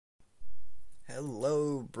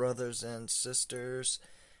Hello, brothers and sisters.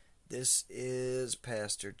 This is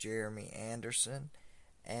Pastor Jeremy Anderson,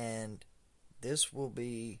 and this will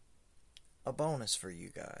be a bonus for you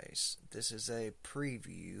guys. This is a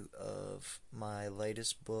preview of my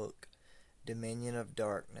latest book, Dominion of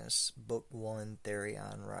Darkness, Book 1,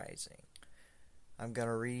 Therion Rising. I'm going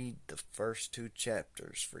to read the first 2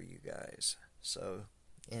 chapters for you guys, so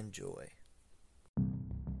enjoy.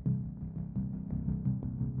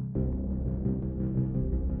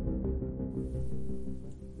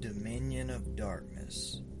 Dominion of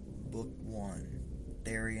Darkness, Book 1,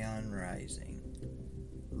 Therion Rising.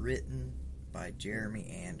 Written by Jeremy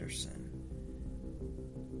Anderson.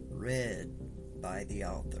 Read by the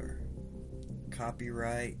author.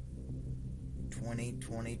 Copyright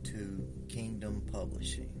 2022 Kingdom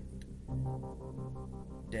Publishing.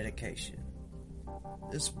 Dedication.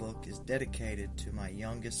 This book is dedicated to my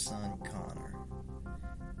youngest son, Connor.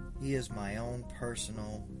 He is my own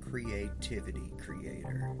personal creativity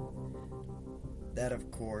creator. That,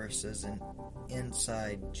 of course, is an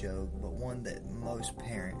inside joke, but one that most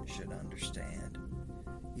parents should understand.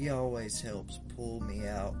 He always helps pull me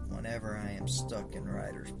out whenever I am stuck in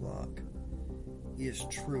writer's block. He is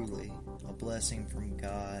truly a blessing from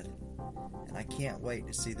God, and I can't wait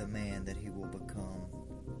to see the man that he will become.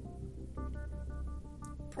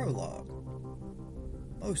 Prologue.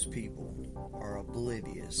 Most people are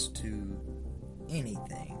oblivious to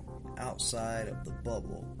anything outside of the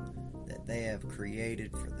bubble that they have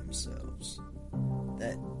created for themselves.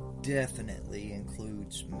 That definitely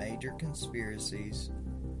includes major conspiracies,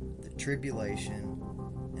 the tribulation,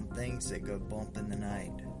 and things that go bump in the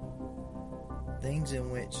night. Things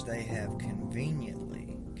in which they have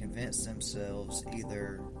conveniently convinced themselves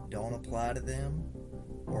either don't apply to them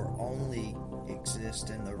or only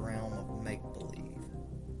exist in the realm of make-believe.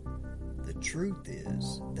 The truth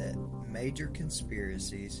is that major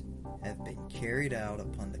conspiracies have been carried out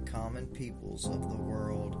upon the common peoples of the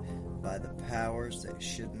world by the powers that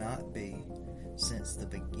should not be since the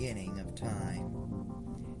beginning of time.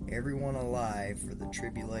 Everyone alive for the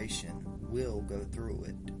tribulation will go through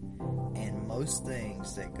it, and most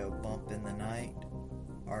things that go bump in the night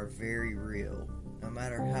are very real, no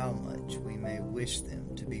matter how much we may wish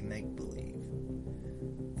them to be make-believe.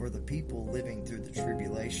 For the people living through the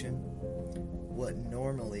tribulation, what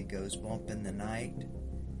normally goes bump in the night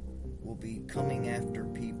will be coming after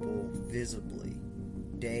people visibly,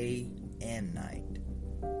 day and night,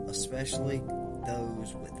 especially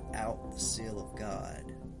those without the seal of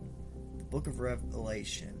God. The book of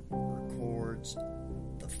Revelation records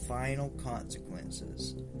the final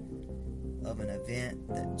consequences of an event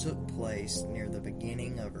that took place near the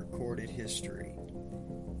beginning of recorded history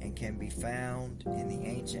and can be found in the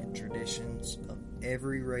ancient traditions of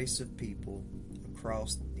every race of people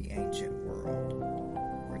across the ancient world.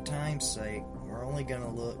 For time's sake, we're only going to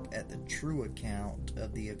look at the true account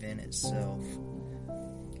of the event itself,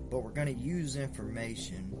 but we're going to use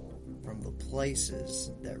information from the places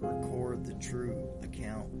that record the true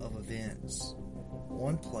account of events.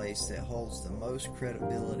 One place that holds the most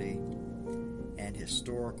credibility and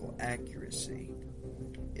historical accuracy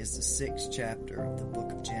is the 6th chapter of the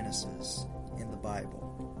book of Genesis in the Bible.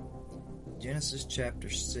 Genesis chapter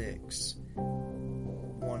 6,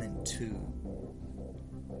 1 and 2.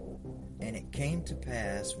 And it came to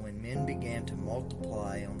pass, when men began to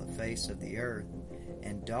multiply on the face of the earth,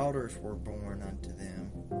 and daughters were born unto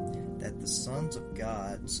them, that the sons of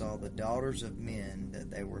God saw the daughters of men that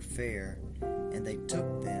they were fair, and they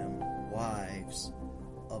took them wives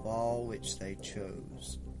of all which they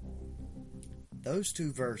chose. Those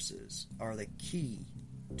 2 verses are the key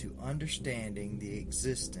to understanding the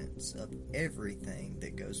existence of everything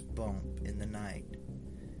that goes bump in the night.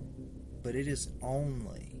 But it is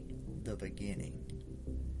only the beginning.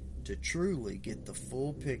 To truly get the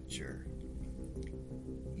full picture,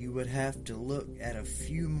 you would have to look at a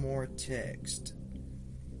few more texts.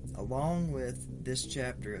 Along with this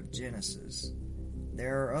chapter of Genesis,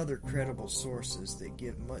 there are other credible sources that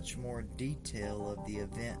give much more detail of the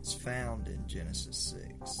events found in Genesis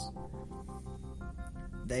 6.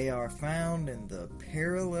 They are found in the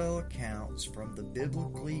parallel accounts from the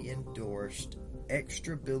biblically endorsed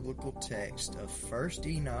extra-biblical text of 1st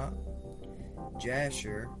Enoch,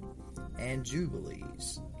 Jasher, and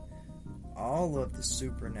Jubilees. All of the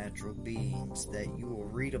supernatural beings that you will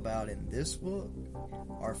read about in this book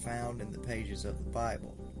are found in the pages of the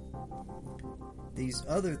Bible. These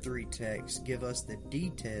other 3 texts give us the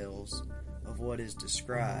details of what is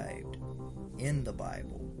described in the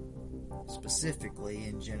Bible, specifically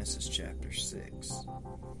in Genesis chapter 6.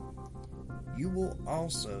 You will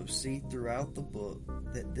also see throughout the book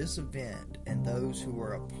that this event and those who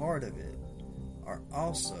were a part of it are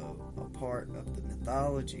also a part of the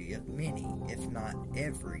mythology of many, if not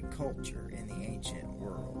every, culture in the ancient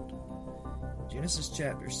world. Genesis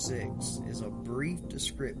chapter 6 is a brief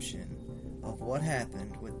description of what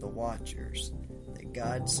happened with the Watchers that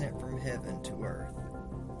God sent from heaven to earth.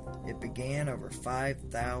 It began over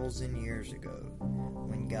 5,000 years ago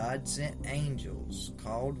when God sent angels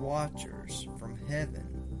called Watchers from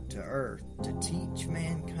heaven to earth to teach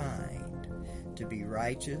mankind to be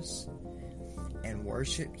righteous and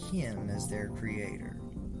worship Him as their Creator.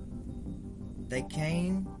 They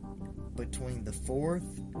came between the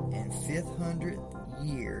 4th and 500th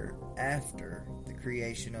year after the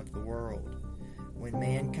creation of the world, when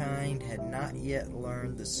mankind had not yet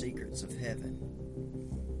learned the secrets of heaven.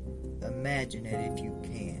 Imagine it if you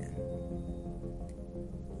can.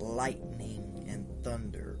 Lightning and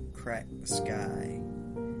thunder cracked the sky,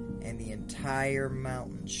 and the entire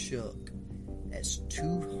mountain shook as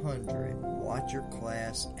 200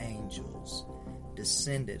 Watcher-class angels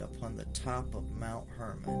descended upon the top of Mount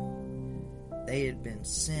Hermon. They had been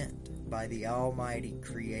sent by the Almighty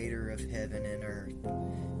Creator of heaven and earth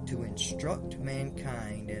to instruct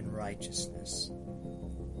mankind in righteousness.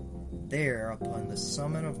 There, upon the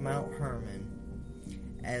summit of Mount Hermon,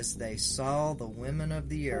 as they saw the women of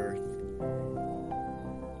the earth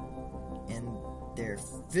in their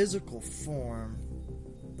physical form,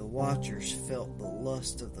 the Watchers felt the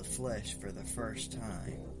lust of the flesh for the first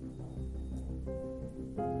time.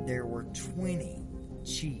 There were 20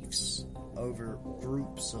 chiefs over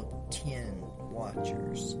groups of 10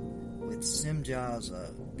 Watchers, with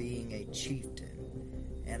Simjaza being a chieftain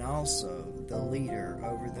and also the leader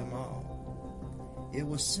over them all. It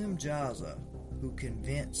was Simjaza who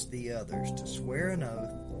convinced the others to swear an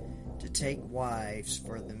oath to take wives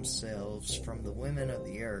for themselves from the women of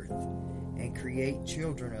the earth and create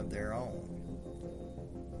children of their own.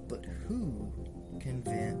 But who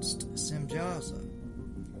convinced Simjaza?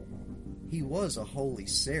 He was a holy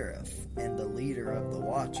seraph and the leader of the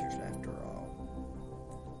Watchers, after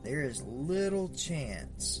all. There is little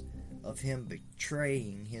chance of him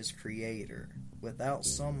betraying his Creator without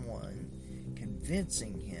someone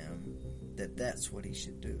convincing him that that's what he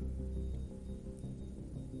should do.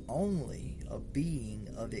 Only a being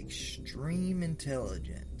of extreme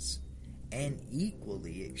intelligence and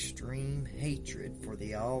equally extreme hatred for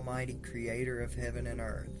the Almighty Creator of heaven and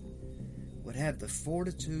earth would have the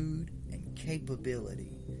fortitude and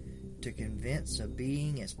capability to convince a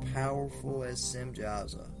being as powerful as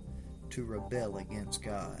Simjaza to rebel against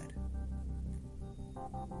God.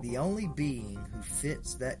 The only being who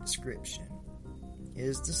fits that description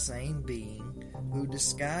is the same being who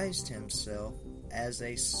disguised himself as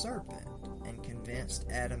a serpent and convinced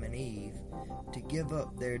Adam and Eve to give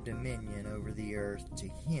up their dominion over the earth to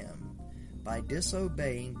him by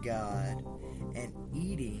disobeying God and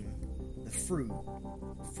eating the fruit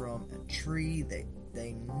from a tree that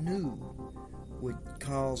they knew would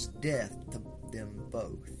cause death to them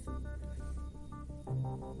both.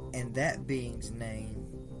 And that being's name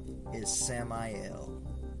is Samael.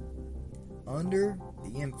 Under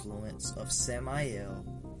the influence of Samael,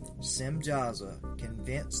 Simjaza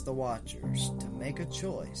convinced the Watchers to make a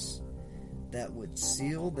choice that would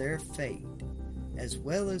seal their fate, as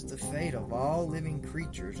well as the fate of all living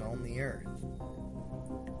creatures on the earth.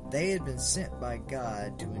 They had been sent by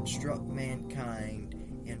God to instruct mankind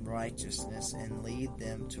in righteousness and lead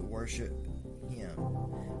them to worship Him,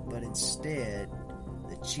 but instead,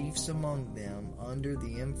 the chiefs among them, under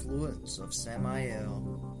the influence of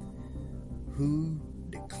Samael, who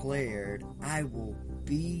declared, "I will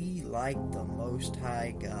be like the Most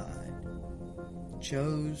High God,"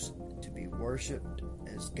 chose to be worshipped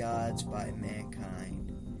as gods by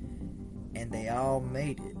mankind, and they all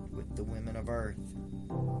mated with the women of earth.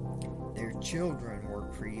 Their children were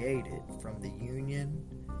created from the union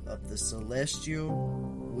of the celestial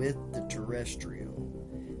with the terrestrial.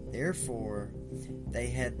 Therefore, they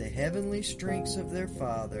had the heavenly strengths of their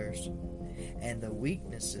fathers and the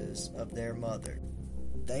weaknesses of their mother.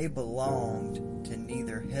 They belonged to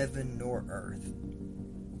neither heaven nor earth,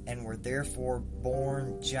 and were therefore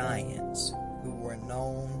born giants who were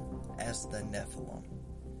known as the Nephilim.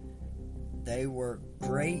 They were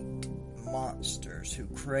great monsters who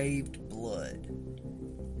craved blood,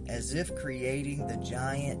 as if creating the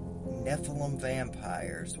giant Nephilim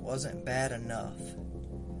vampires wasn't bad enough.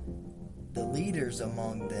 The leaders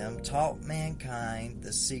among them taught mankind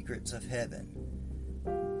the secrets of heaven.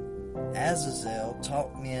 Azazel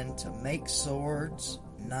taught men to make swords,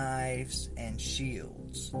 knives, and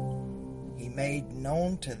shields. He made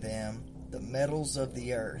known to them the metals of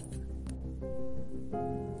the earth.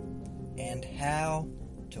 and how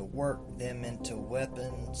to work them into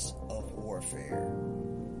weapons of warfare.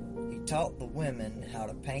 He taught the women how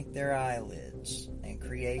to paint their eyelids and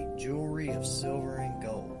create jewelry of silver and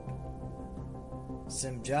gold.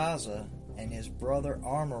 Simjaza and his brother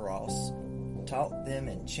Armoros taught them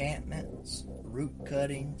enchantments, root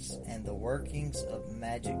cuttings, and the workings of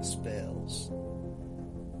magic spells.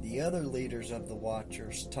 The other leaders of the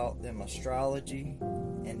Watchers taught them astrology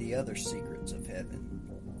and the other secrets of heaven.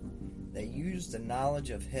 They used the knowledge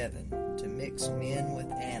of heaven to mix men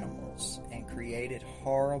with animals and created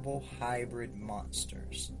horrible hybrid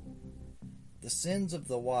monsters. The sins of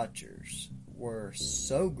the Watchers were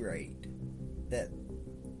so great that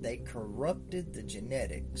they corrupted the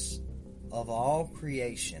genetics of all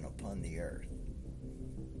creation upon the earth,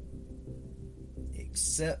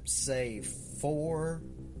 except save 4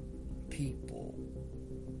 people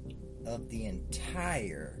of the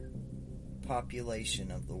entire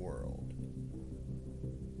population of the world.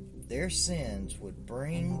 Their sins would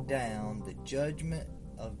bring down the judgment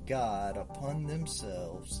of God upon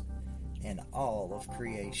themselves and all of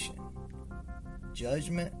creation.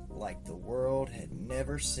 Judgment like the world had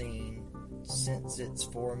never seen since its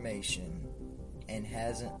formation and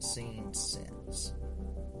hasn't seen since.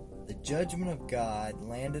 The judgment of God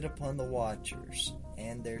landed upon the Watchers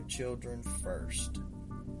and their children first.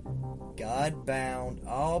 God bound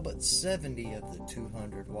all but 70 of the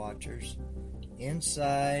 200 Watchers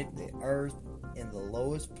inside the earth in the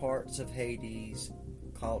lowest parts of Hades,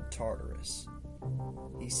 called Tartarus.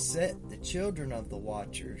 He set the children of the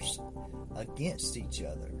Watchers against each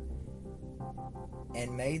other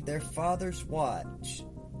and made their fathers watch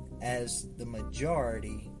as the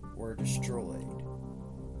majority were destroyed.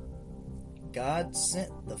 God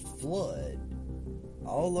sent the flood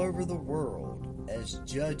all over the world as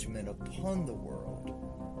judgment upon the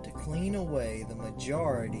world to clean away the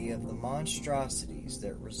majority of the monstrosities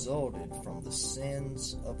that resulted from the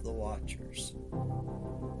sins of the Watchers.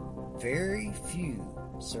 Very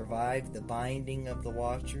few survived the binding of the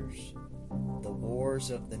Watchers, the wars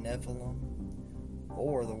of the Nephilim,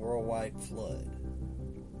 or the worldwide flood.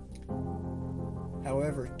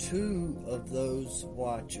 However, 2 of those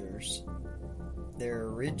Watchers, their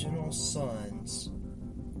original sons,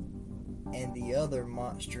 and the other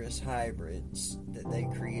monstrous hybrids that they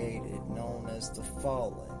created, known as the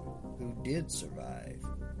Fallen, who did survive,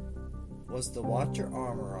 was the Watcher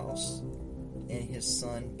Armoros and his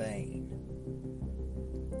son Bane.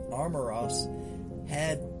 Armoros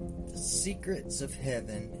had the secrets of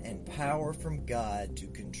heaven and power from God to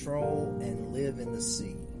control and live in the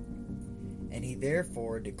sea, and he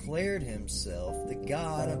therefore declared himself the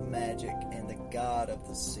god of magic and the god of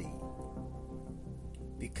the sea.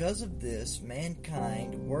 Because of this,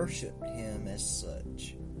 mankind worshipped him as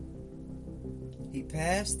such. He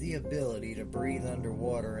passed the ability to breathe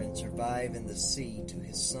underwater and survive in the sea to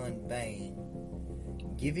his son Bane,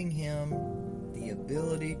 giving him the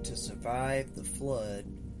ability to survive the flood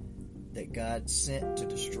that God sent to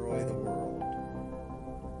destroy the world.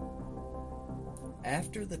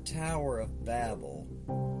 After the Tower of Babel,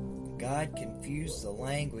 God confused the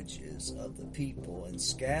languages of the people and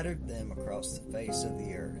scattered them across the face of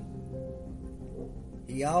the earth.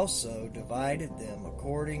 He also divided them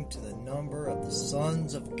according to the number of the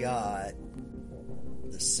sons of God,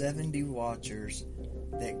 the 70 Watchers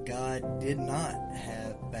that God did not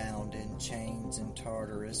have bound in chains in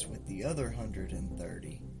Tartarus with the other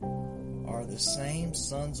 130, are the same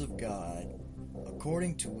sons of God,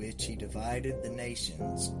 according to which he divided the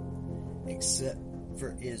nations, except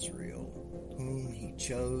for Israel, whom he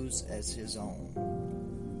chose as his own.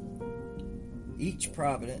 Each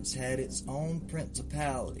providence had its own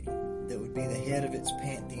principality that would be the head of its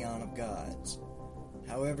pantheon of gods.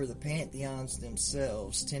 However, the pantheons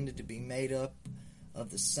themselves tended to be made up of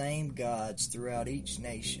the same gods throughout each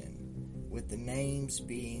nation, with the names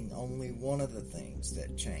being only one of the things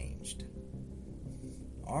that changed.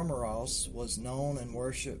 Armoros was known and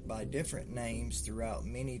worshipped by different names throughout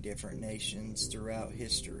many different nations throughout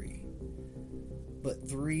history, but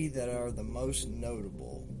 3 that are the most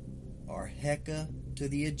notable are Heka to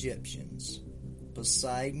the Egyptians,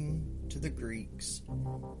 Poseidon to the Greeks,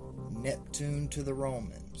 Neptune to the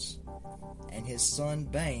Romans, and his son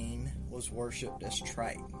Bane was worshipped as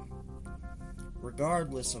Triton.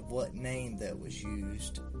 Regardless of what name that was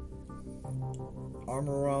used,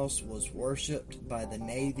 Armoros was worshipped by the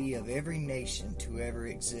navy of every nation to ever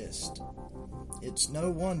exist. It's no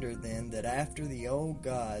wonder then that after the old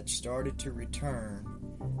god started to return,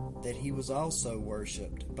 that he was also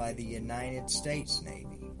worshipped by the United States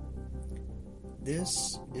Navy.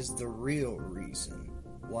 This is the real reason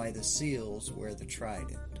why the SEALs wear the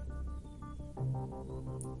trident.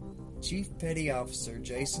 Chief Petty Officer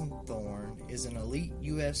Jason Thorne is an elite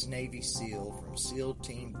U.S. Navy SEAL from SEAL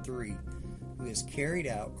Team 3 who has carried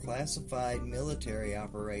out classified military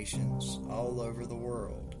operations all over the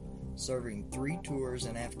world, serving 3 tours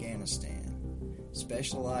in Afghanistan,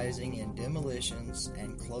 specializing in demolitions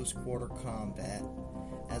and close-quarter combat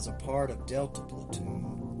as a part of Delta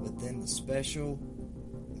Platoon within the Special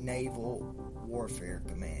Naval Warfare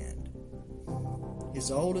Command.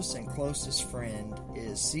 His oldest and closest friend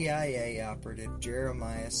is CIA operative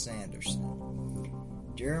Jeremiah Sanderson.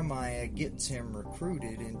 Jeremiah gets him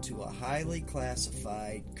recruited into a highly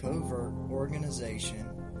classified covert organization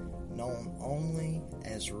known only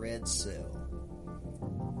as Red Cell.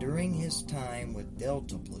 During his time with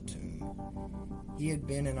Delta Platoon, he had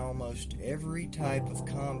been in almost every type of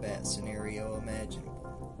combat scenario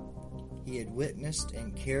imaginable. He had witnessed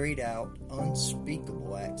and carried out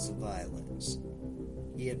unspeakable acts of violence.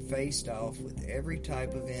 He had faced off with every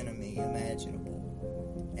type of enemy imaginable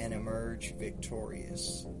and emerged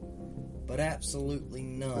victorious. But absolutely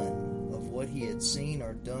none of what he had seen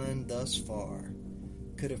or done thus far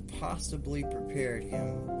could have possibly prepared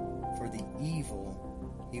him for the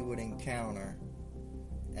evil he would encounter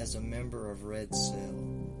as a member of Red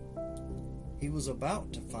Cell. He was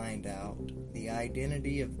about to find out the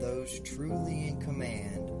identity of those truly in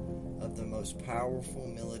command of the most powerful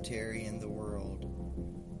military in the world.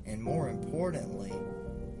 And more importantly,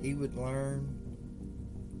 he would learn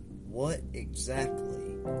what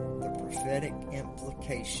exactly the prophetic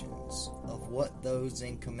implications of what those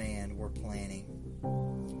in command were planning.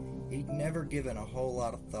 He'd never given a whole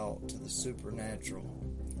lot of thought to the supernatural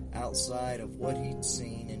outside of what he'd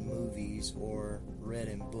seen in movies or read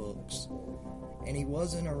in books, and he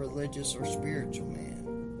wasn't a religious or spiritual man.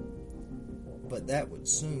 But that would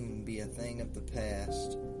soon be a thing of the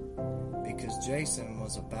past, because Jason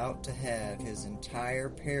was about to have his entire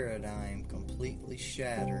paradigm completely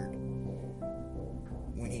shattered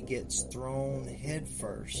when he gets thrown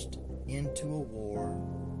headfirst into a war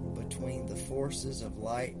between the forces of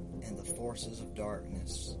light and the forces of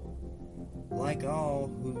darkness. Like all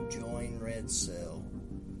who join Red Cell,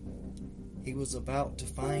 he was about to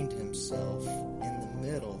find himself in the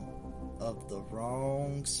middle of the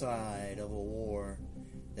wrong side of a war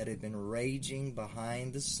that had been raging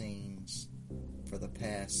behind the scenes for the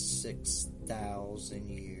past 6,000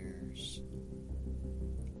 years.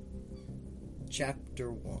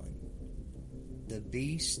 Chapter 1. The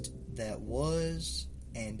beast that was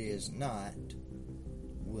and is not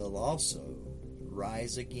will also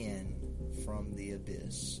rise again from the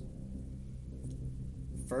abyss.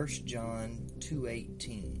 1 John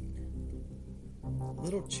 2:18.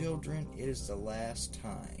 Little children, it is the last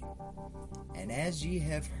time. And as ye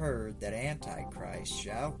have heard that Antichrist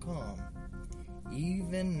shall come,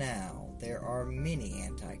 even now there are many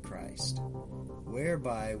Antichrists,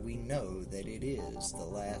 whereby we know that it is the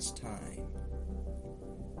last time.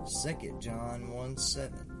 2 John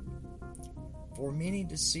 1:7. For many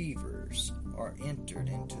deceivers are entered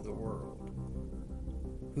into the world,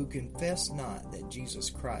 who confess not that Jesus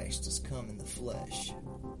Christ is come in the flesh.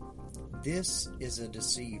 This is a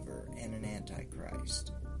deceiver and an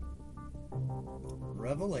antichrist.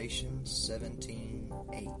 Revelation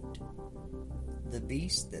 17:8. The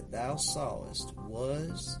beast that thou sawest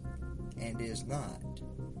was and is not,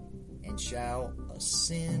 and shall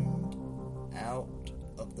ascend out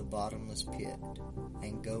of the bottomless pit,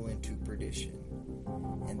 and go into perdition.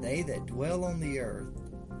 And they that dwell on the earth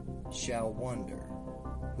shall wonder,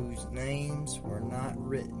 whose names were not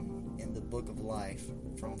written in the book of life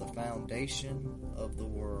from the foundation of the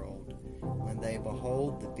world, when they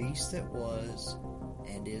behold the beast that was,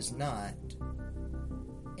 and is not,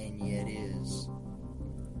 and yet is.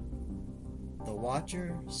 The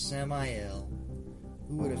watcher, Samael,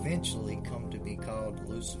 who would eventually come to be called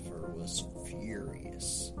Lucifer, was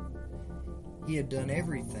furious. He had done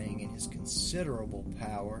everything in his considerable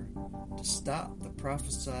power to stop the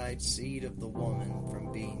prophesied seed of the woman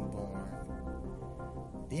from being born.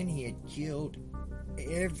 Then he had killed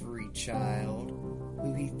every child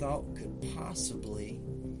who he thought could possibly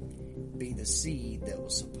be the seed that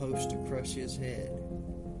was supposed to crush his head.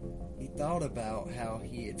 He thought about how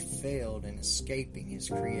he had failed in escaping his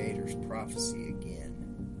Creator's prophecy again.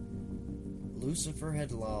 Lucifer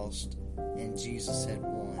had lost, and Jesus had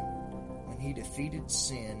won when he defeated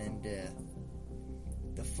sin and death.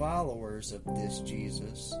 The followers of this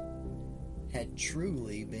Jesus had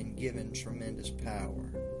truly been given tremendous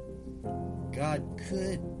power. God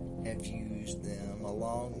could have used them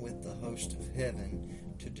along with the host of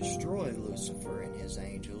heaven to destroy Lucifer and his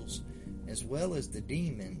angels, as well as the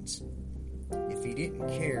demons, if he didn't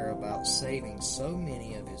care about saving so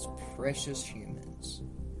many of his precious humans.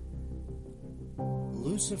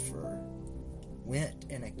 Lucifer went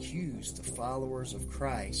and accused the followers of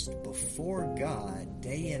Christ before God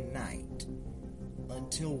day and night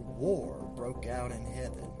until war broke out in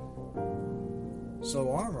heaven. So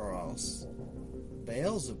Armoros,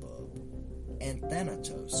 Beelzebub, and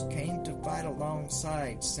Thanatos came to fight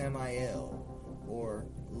alongside Samael, or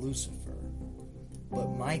Lucifer.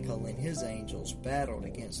 But Michael and his angels battled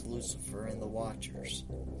against Lucifer and the Watchers.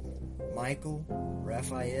 Michael,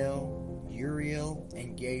 Raphael, Uriel,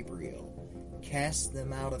 and Gabriel cast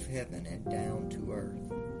them out of heaven and down to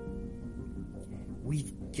earth.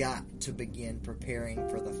 We've got to begin preparing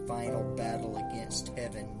for the final battle against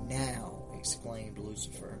heaven now, exclaimed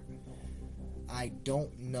Lucifer. I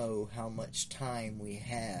don't know how much time we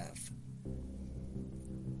have.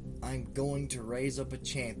 I'm going to raise up a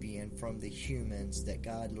champion from the humans that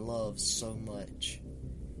God loves so much.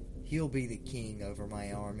 He'll be the king over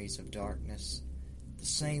my armies of darkness, the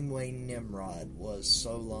same way Nimrod was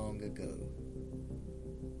so long ago.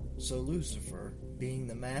 So Lucifer, being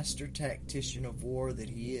the master tactician of war that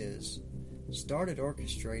he is, started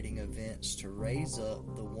orchestrating events to raise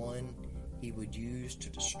up the one he would use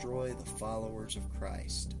to destroy the followers of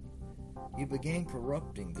Christ. He began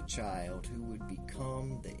corrupting the child who would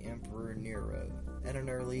become the Emperor Nero at an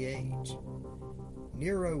early age.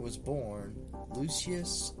 Nero was born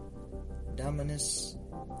Lucius Domitius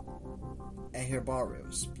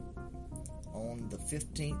Aherbarius on the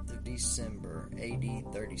 15th of December,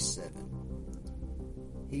 AD 37.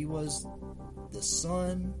 He was the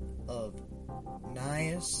son of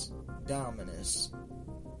Gnaeus Domitius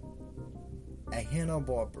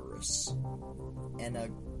Ahenobarbus and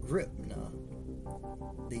Agrippina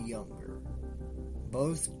the Younger.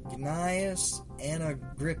 Both Gnaeus and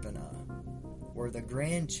Agrippina were the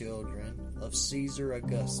grandchildren of Caesar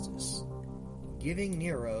Augustus, giving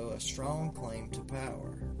Nero a strong claim to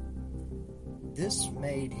power. This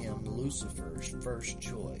made him Lucifer's first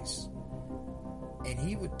choice, and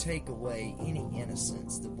he would take away any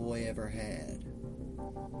innocence the boy ever had.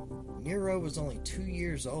 Nero was only 2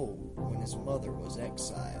 years old when his mother was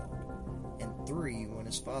exiled, and 3 when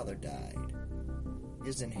his father died.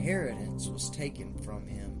 His inheritance was taken from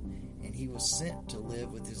him, and he was sent to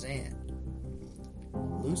live with his aunt.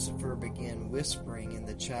 Lucifer began whispering in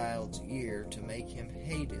the child's ear to make him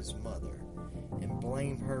hate his mother and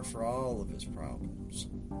blame her for all of his problems.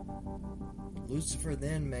 Lucifer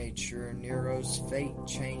then made sure Nero's fate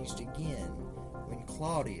changed again when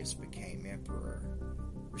Claudius became emperor,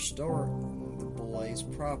 restoring the boy's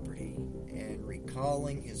property and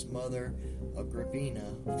recalling his mother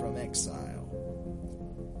Agrippina from exile.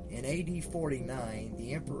 In AD 49,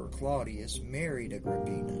 the Emperor Claudius married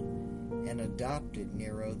Agrippina and adopted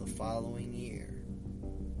Nero the following year.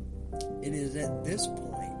 It is at this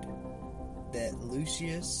point that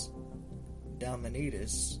Lucius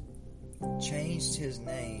Domitius changed his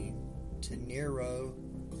name to Nero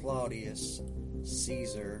Claudius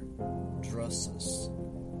Caesar Drusus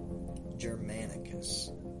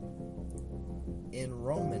Germanicus. In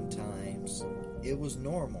Roman times, it was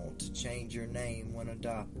normal to change your name when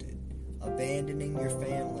adopted, abandoning your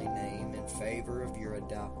family name in favor of your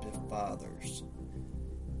adoptive father's.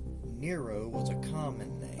 Nero was a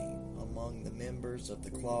common name among the members of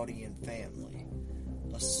the Claudian family,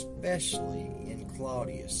 especially in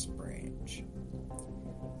Claudius' branch.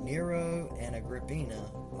 Nero and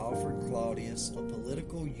Agrippina offered Claudius a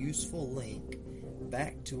political useful link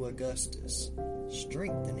back to Augustus,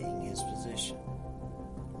 strengthening his position.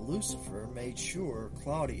 Lucifer made sure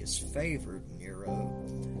Claudius favored Nero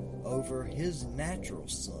over his natural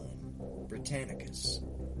son, Britannicus,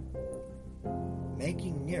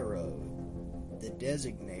 making Nero the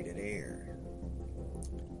designated heir.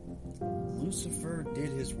 Lucifer did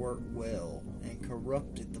his work well and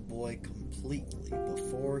corrupted the boy completely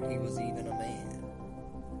before he was even a man.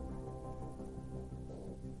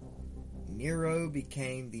 Nero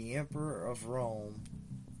became the emperor of Rome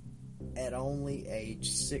at only age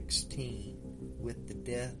 16 with the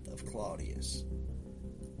death of Claudius.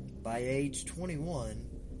 By age 21,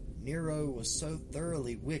 Nero was so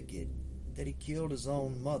thoroughly wicked that he killed his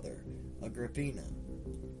own mother, Agrippina.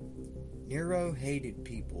 Nero hated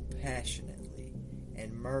people passionately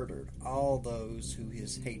and murdered all those who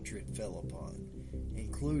his hatred fell upon,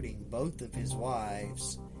 including both of his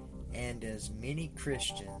wives and as many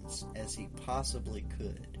Christians as he possibly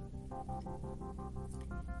could.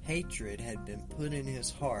 Hatred had been put in his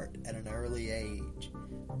heart at an early age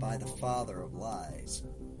by the father of lies.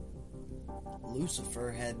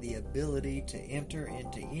 Lucifer had the ability to enter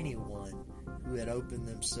into anyone who had opened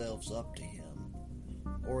themselves up to him.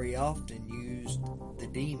 or he often used the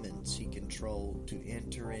demons he controlled to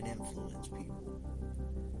enter and influence people.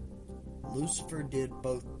 Lucifer did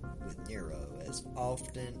both with Nero as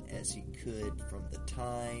often as he could from the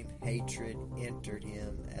time hatred entered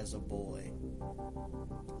him as a boy.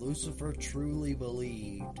 Lucifer truly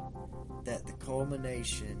believed that the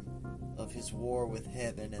culmination of his war with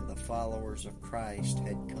heaven and the followers of Christ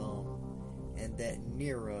had come, and that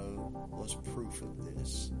Nero was proof of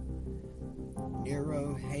this.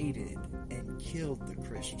 Nero hated and killed the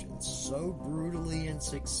Christians so brutally and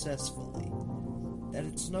successfully that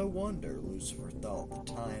it's no wonder Lucifer thought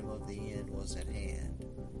the time of the end was at hand.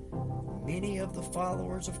 Many of the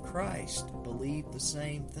followers of Christ believed the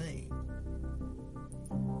same thing.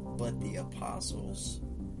 But the apostles,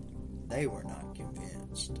 they were not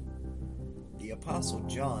convinced. The Apostle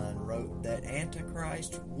John wrote that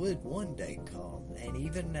Antichrist would one day come, and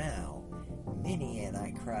even now, many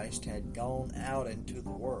Antichrists had gone out into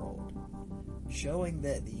the world, showing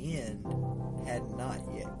that the end had not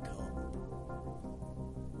yet come.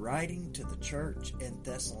 Writing to the church in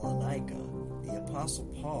Thessalonica, the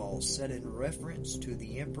Apostle Paul said in reference to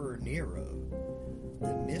the Emperor Nero,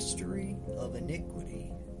 "The mystery of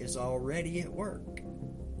iniquity is already at work."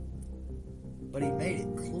 But he made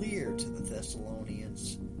it clear to the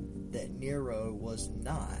Thessalonians that Nero was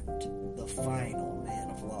not the final man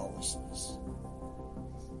of lawlessness.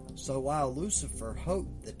 So while Lucifer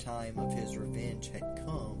hoped the time of his revenge had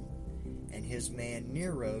come, and his man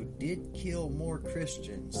Nero did kill more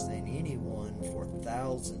Christians than anyone for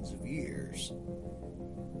thousands of years,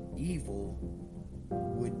 evil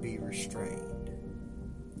would be restrained.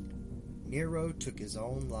 Nero took his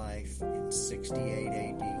own life in 68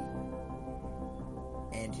 AD,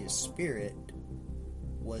 and his spirit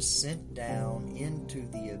was sent down into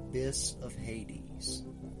the abyss of Hades.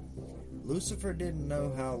 Lucifer didn't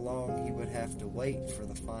know how long he would have to wait for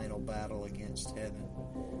the final battle against heaven,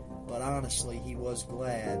 but honestly, he was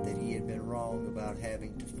glad that he had been wrong about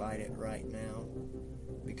having to fight it right now,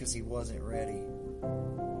 because he wasn't ready.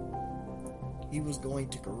 He was going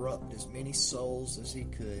to corrupt as many souls as he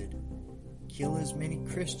could, kill as many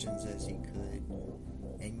Christians as he could,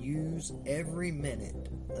 and use every minute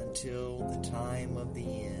until the time of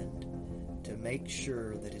the end to make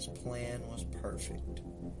sure that his plan was perfect.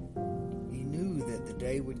 He knew that the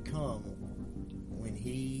day would come when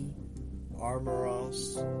he,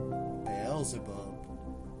 Armoros, Beelzebub,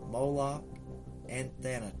 Moloch, and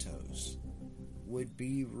Thanatos would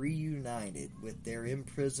be reunited with their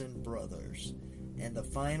imprisoned brothers, and the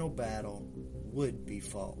final battle would be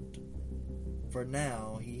fought. For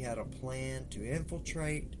now, he had a plan to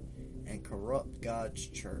infiltrate and corrupt God's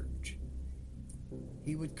church.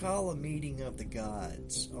 He would call a meeting of the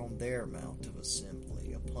gods on their Mount of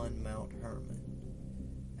Assembly upon Mount Hermon.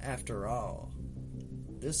 After all,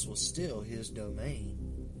 this was still his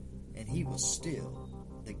domain, and he was still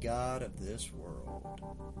the God of this world.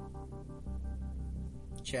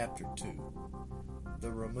 Chapter 2.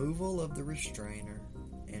 The removal of the restrainer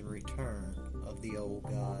and return of the old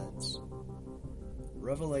gods.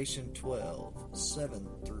 Revelation 12:7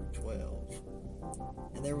 through 12.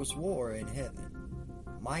 And there was war in heaven.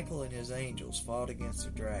 Michael and his angels fought against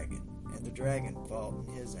the dragon, and the dragon fought and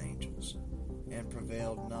his angels, and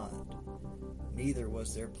prevailed not. Neither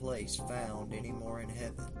was their place found any more in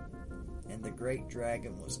heaven. And the great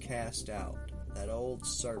dragon was cast out, that old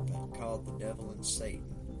serpent called the devil and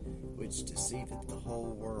Satan, which deceiveth the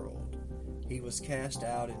whole world. He was cast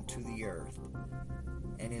out into the earth,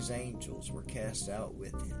 and his angels were cast out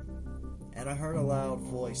with him. And I heard a loud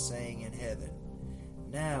voice saying in heaven,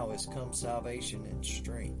 Now is come salvation and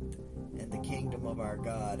strength, and the kingdom of our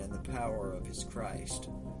God, and the power of his Christ.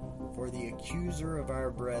 For the accuser of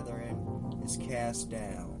our brethren is cast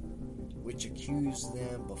down, which accused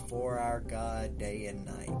them before our God day and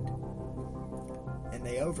night. And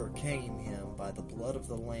they overcame him by the blood of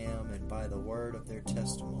the Lamb and by the word of their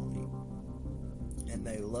testimony. And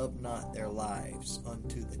they loved not their lives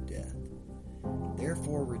unto the death.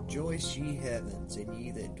 Therefore rejoice, ye heavens, and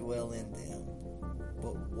ye that dwell in them.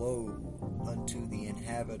 But woe unto the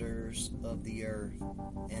inhabitants of the earth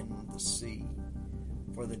and the sea.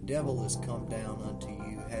 For the devil is come down unto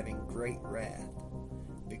you, having great wrath,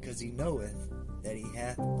 because he knoweth that he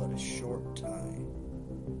hath but a short time.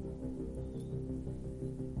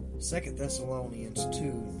 2 Thessalonians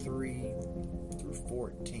 2:3 through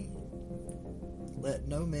 14. Let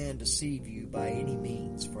no man deceive you by any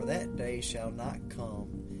means, for that day shall not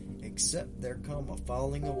come, except there come a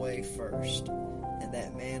falling away first, and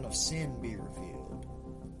that man of sin be revealed,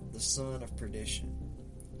 the son of perdition,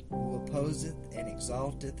 who opposeth and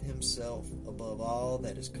exalteth himself above all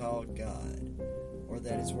that is called God, or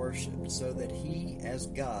that is worshipped, so that he, as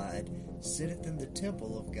God, sitteth in the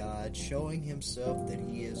temple of God, showing himself that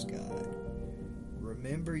he is God.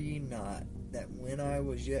 Remember ye not that when I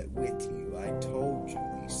was yet with you, I told you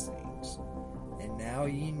these things? And now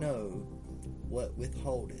ye know what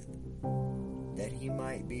withholdeth, that he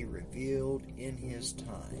might be revealed in his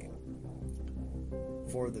time.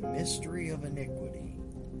 For the mystery of iniquity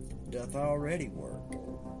doth already work.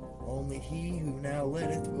 Only he who now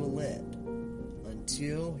letteth will let,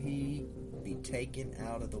 until he be taken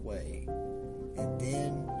out of the way. And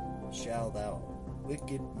then shall thou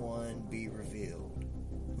wicked one be revealed,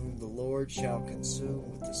 whom the Lord shall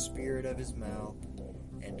consume with the spirit of his mouth,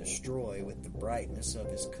 and destroy with the brightness of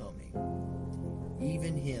his coming.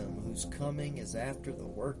 Even him whose coming is after the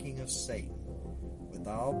working of Satan, with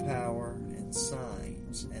all power and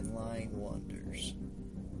signs and lying wonders,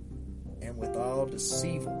 and with all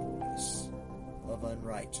deceivableness of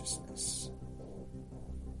unrighteousness.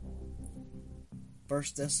 1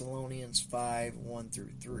 Thessalonians 5,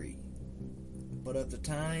 1-3. But of the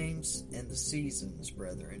times and the seasons,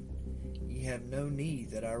 brethren, ye have no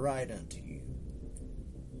need that I write unto you.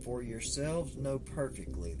 For yourselves know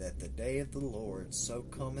perfectly that the day of the Lord so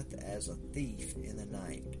cometh as a thief in the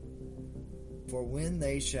night. For when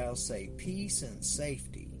they shall say peace and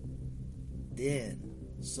safety, then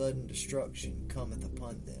sudden destruction cometh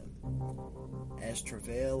upon them, as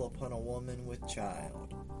travail upon a woman with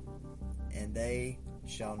child, and they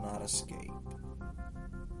shall not escape.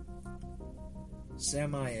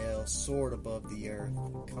 Samael soared above the earth,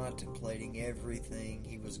 contemplating everything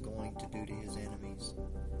he was going to do to his enemies.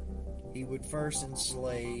 He would first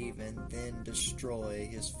enslave and then destroy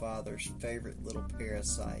his father's favorite little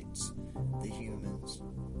parasites, the humans.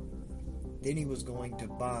 Then he was going to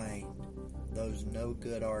bind those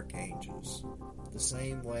no-good archangels, the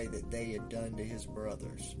same way that they had done to his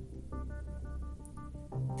brothers.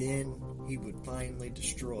 Then he would finally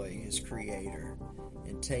destroy his Creator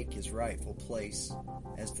and take his rightful place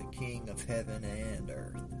as the King of heaven and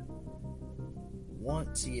earth.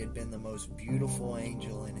 Once he had been the most beautiful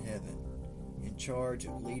angel in heaven, in charge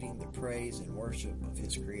of leading the praise and worship of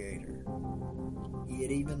his Creator. He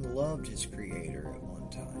had even loved his Creator at one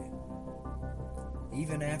time.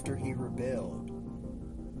 Even after he rebelled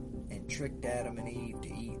and tricked Adam and Eve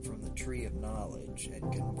to eat from the tree of knowledge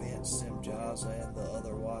and convinced Simjaza and the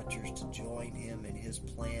other watchers to join him in his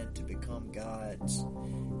plan to become gods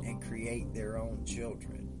and create their own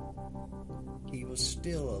children, he was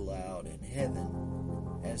still allowed in heaven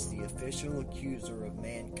as the official accuser of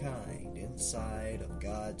mankind inside of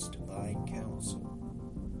God's divine council.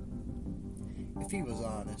 If he was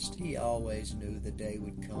honest, he always knew the day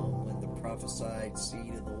would come when the prophesied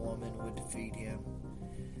seed of the woman would defeat him,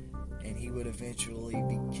 and he would eventually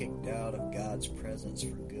be kicked out of God's presence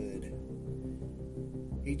for good.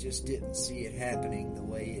 He just didn't see it happening the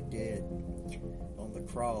way it did on the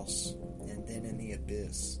cross and then in the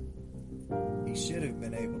abyss. He should have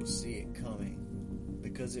been able to see it coming,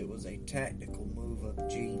 because it was a tactical move of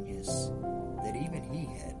genius that even he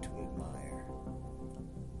had to admire.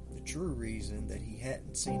 The true reason that he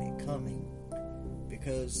hadn't seen it coming,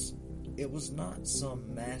 because it was not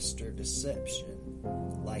some master deception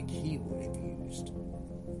like he would have used.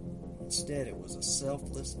 Instead, it was a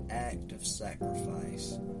selfless act of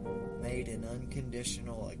sacrifice made in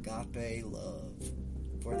unconditional agape love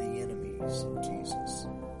for the enemies of Jesus.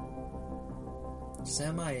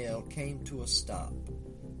 Samael came to a stop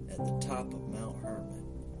at the top of Mount Hermon,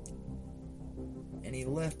 and he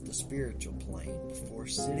left the spiritual plane before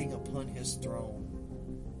sitting upon his throne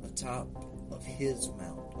atop of his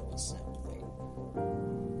mount of assembly.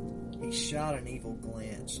 He shot an evil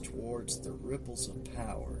glance towards the ripples of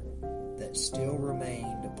power that still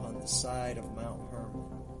remained upon the side of Mount Hermon,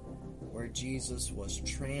 where Jesus was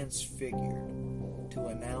transfigured to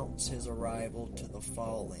announce his arrival to the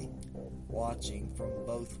falling, watching from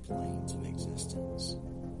both planes of existence.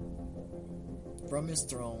 From his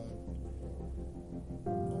throne,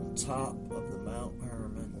 on top of the Mount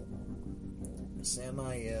Hermon,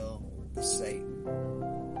 Samael the Satan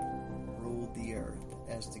ruled the earth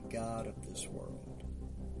as the God of this world.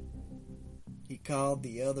 He called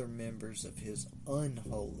the other members of his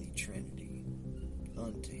unholy Trinity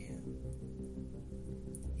unto him.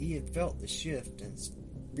 He had felt the shift in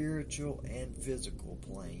spiritual and physical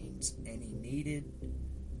planes, and he needed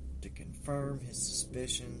to confirm his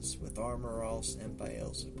suspicions with Armoros and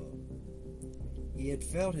Beelzebub. He had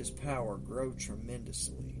felt his power grow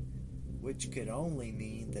tremendously, which could only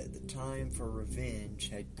mean that the time for revenge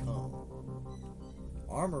had come.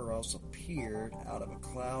 Armoros appeared out of a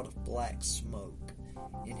cloud of black smoke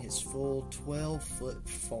in his full 12-foot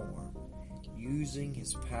form, using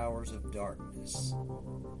his powers of darkness.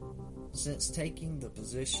 Since taking the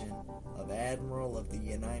position of Admiral of the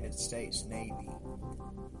United States Navy,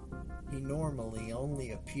 he normally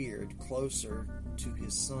only appeared closer to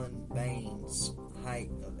his son Bane's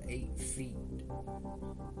height of 8 feet.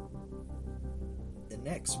 The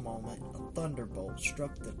next moment, a thunderbolt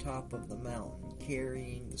struck the top of the mountain,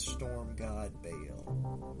 carrying the storm god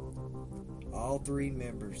Baal. All 3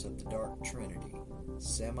 members of the Dark Trinity,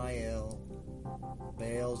 Samael,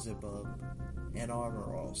 Beelzebub, and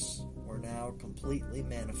Armoros, were now completely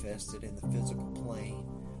manifested in the physical plane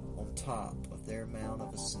on top of their Mount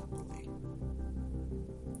of Assembly.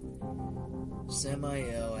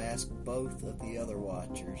 Samael asked both of the other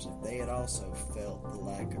Watchers if they had also felt the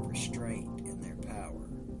lack of restraint in their power.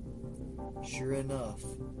 Sure enough,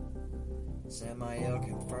 Samael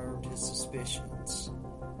confirmed his suspicions.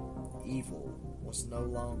 Evil was no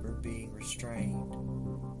longer being restrained,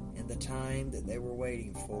 and the time that they were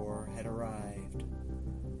waiting for had arrived.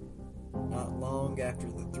 Not long after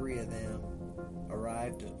the 3 of them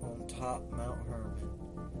arrived on top Mount Hermon,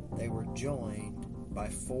 they were joined by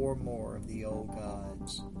 4 more of the old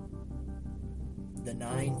gods. The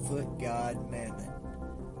 9-foot god Mammon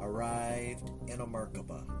arrived in a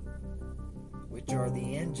Merkaba, which are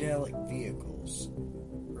the angelic vehicles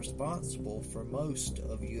responsible for most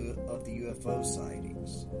of the UFO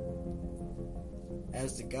sightings.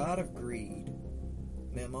 As the god of greed,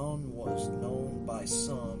 Mammon was known by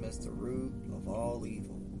some as the root of all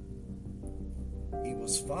evil. He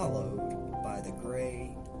was followed by the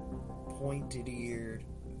gray, pointed-eared,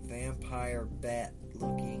 vampire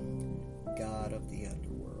bat-looking god of the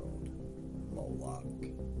underworld, Moloch.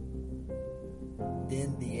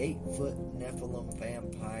 Then the 8-foot Nephilim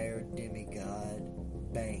vampire demigod,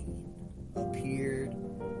 Bane, appeared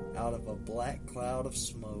out of a black cloud of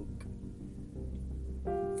smoke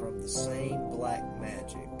from the same black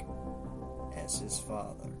magic as his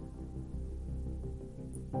father.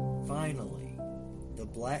 Finally, the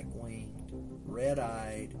black-winged,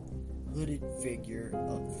 red-eyed, hooded figure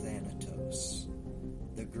of Thanatos,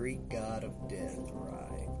 the Greek god of death,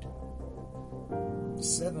 arrived. The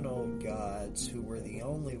 7 old gods, who were the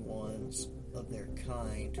only ones of their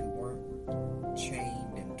kind who weren't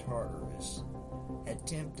chained in Tartarus, had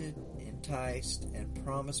tempted, enticed, and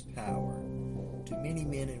promised power to many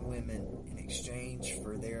men and women in exchange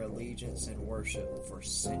for their allegiance and worship for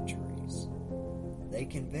centuries. They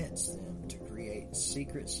convinced them to create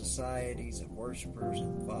secret societies of worshipers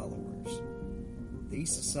and followers.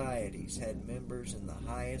 These societies had members in the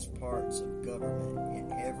highest parts of government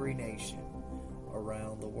in every nation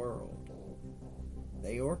around the world.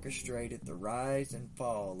 They orchestrated the rise and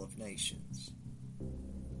fall of nations.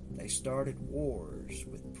 They started wars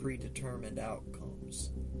with predetermined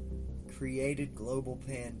outcomes, created global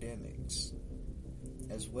pandemics,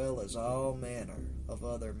 as well as all manner of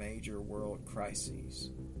other major world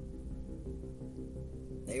crises.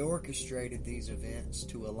 They orchestrated these events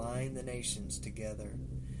to align the nations together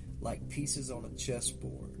like pieces on a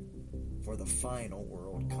chessboard for the final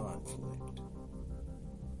world conflict.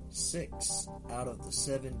 6 out of the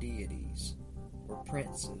 7 deities were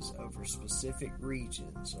princes over specific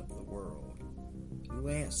regions of the world, who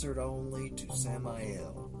answered only to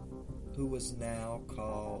Samael, who was now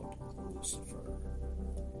called Lucifer.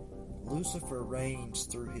 Lucifer reigns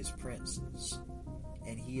through his princes,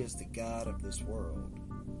 and he is the god of this world.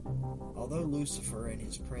 Although Lucifer and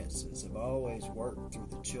his princes have always worked through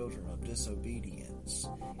the children of disobedience,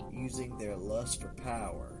 using their lust for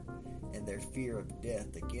power and their fear of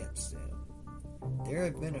death against them, there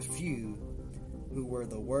have been a few who were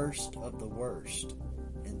the worst of the worst,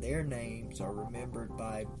 and their names are remembered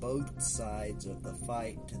by both sides of the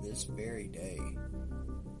fight to this very day.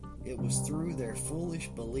 It was through their foolish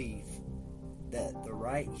belief that the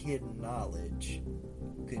right hidden knowledge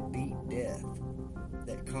could beat death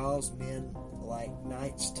that caused men like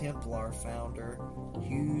Knights Templar founder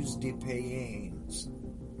Hughes de Payens,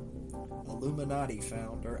 Illuminati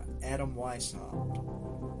founder Adam Weishaupt,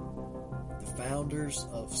 the founders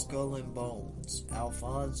of Skull and Bones,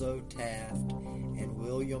 Alfonso Taft and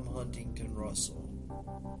William Huntington Russell,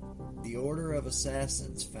 the Order of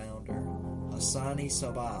Assassins founder Hassani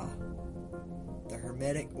Sabah, the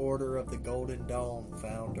Hermetic Order of the Golden Dawn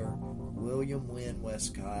founder William Wynne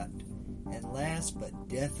Westcott, and last but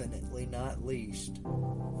definitely not least,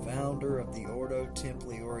 founder of the Ordo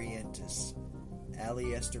Templi Orientis,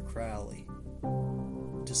 Aleister Crowley.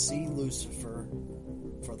 To see Lucifer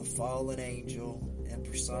for the fallen angel and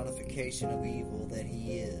personification of evil that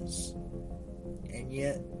he is, and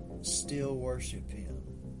yet still worship him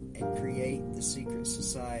and create the secret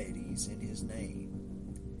societies in his name.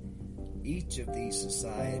 Each of these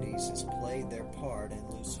societies has played their part in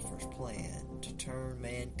Lucifer's plan to turn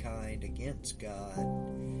mankind against God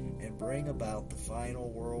and bring about the final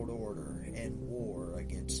world order and war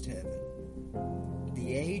against heaven.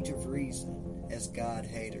 The Age of Reason, as God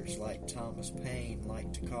haters like Thomas Paine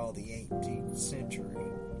like to call the 18th century,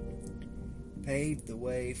 paved the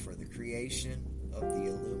way for the creation of the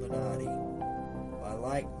Illuminati by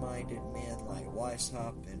like-minded men like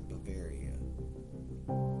Weishaupt and Bavaria.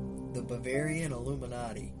 The Bavarian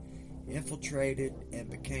Illuminati infiltrated and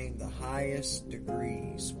became the highest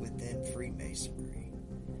degrees within Freemasonry.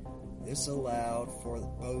 This allowed for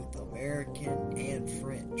both American and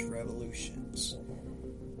French revolutions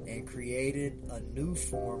and created a new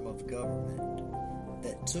form of government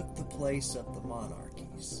that took the place of the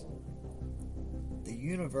monarchies. The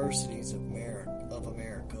universities of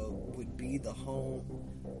America would be the home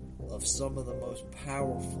of some of the most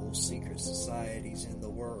powerful secret societies in the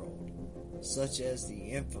world, such as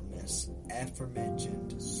the infamous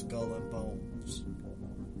aforementioned Skull and Bones.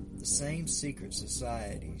 The same secret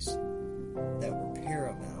societies that were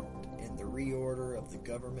paramount in the reorder of the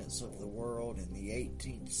governments of the world in the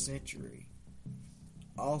 18th century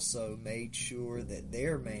also made sure that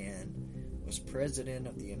their man was President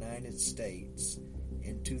of the United States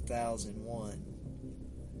in 2001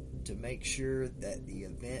 to make sure that the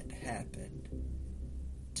event happened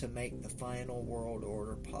to make the final world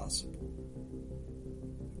order possible.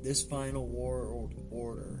 This final world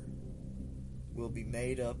order will be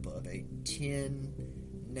made up of a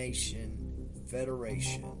 10-nation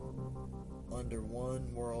federation under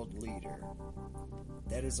one world leader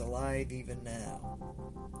that is alive even now.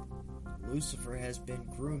 Lucifer has been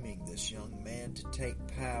grooming this young man to take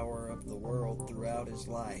power of the world throughout his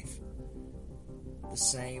life, the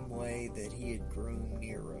same way that he had groomed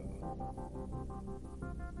Nero.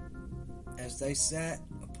 As they sat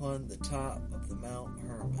upon the top of the Mount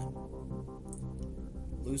Hermon,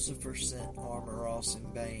 Lucifer sent Armoros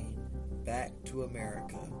and Bane back to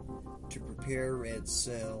America to prepare Red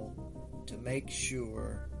Cell to make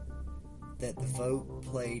sure that the vote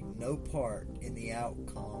played no part in the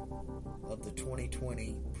outcome of the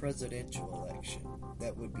 2020 presidential election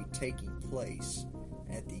that would be taking place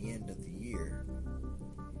at the end of the year.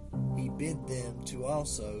 He bid them to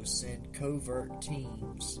also send covert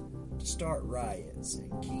teams to start riots in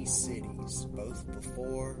key cities both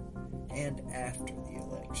before and after the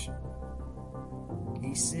election.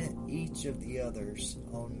 He sent each of the others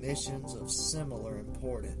on missions of similar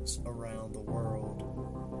importance around the world.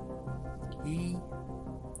 He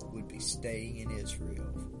would be staying in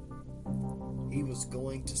Israel. He was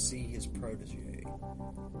going to see his protege,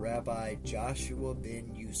 Rabbi Joshua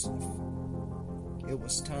ben Yusuf. It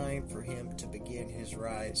was time for him to begin his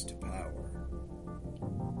rise to power.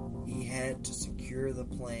 He had to secure the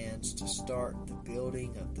plans to start the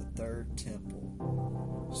building of the third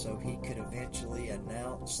temple, so he could eventually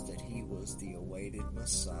announce that he was the awaited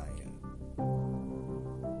Messiah.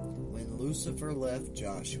 When Lucifer left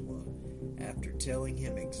Joshua, after telling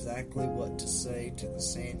him exactly what to say to the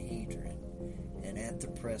Sanhedrin and at the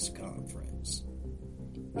press conference,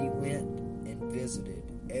 he went and visited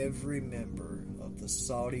every member of the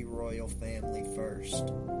Saudi royal family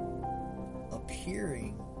first,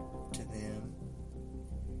 appearing to them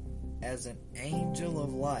as an angel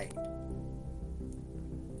of light.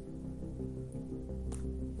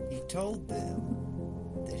 He told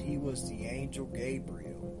them that he was the angel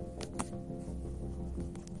Gabriel,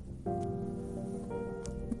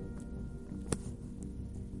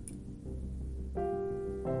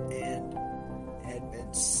 and had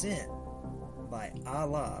been sent by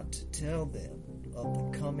Allah to tell them of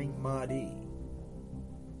the coming Mahdi,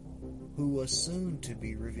 who was soon to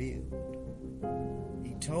be revealed.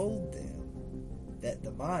 He told them that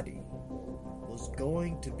the Mahdi was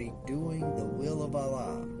going to be doing the will of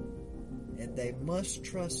Allah, and they must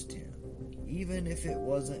trust him, even if it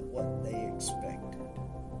wasn't what they expected.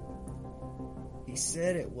 He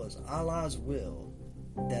said it was Allah's will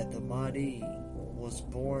that the Mahdi was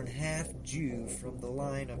born half Jew from the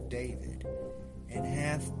line of David and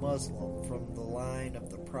half Muslim from the line of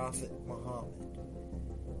the Prophet Muhammad,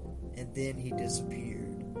 and then he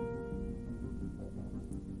disappeared.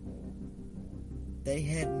 They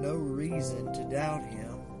had no reason to doubt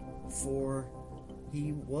him, for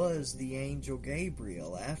he was the angel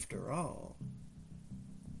Gabriel after all.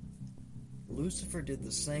 Lucifer did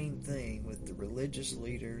the same thing with the religious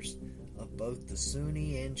leaders of both the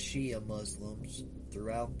Sunni and Shia Muslims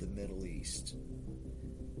throughout the Middle East.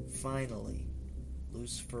 Finally,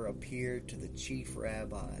 Lucifer appeared to the chief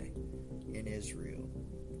rabbi in Israel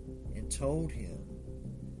and told him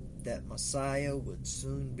that Messiah would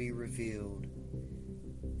soon be revealed,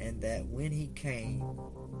 and that when he came,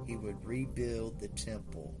 he would rebuild the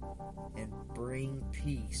temple and bring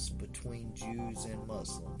peace between Jews and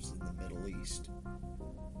Muslims in the Middle East.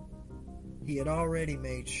 He had already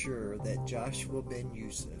made sure that Joshua ben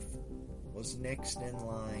Yusuf was next in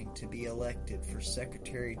line to be elected for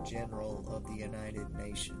Secretary General of the United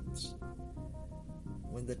Nations.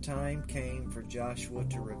 When the time came for Joshua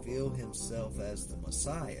to reveal himself as the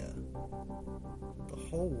Messiah, the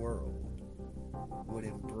whole world would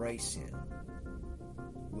embrace him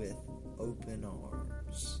with open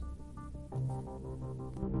arms.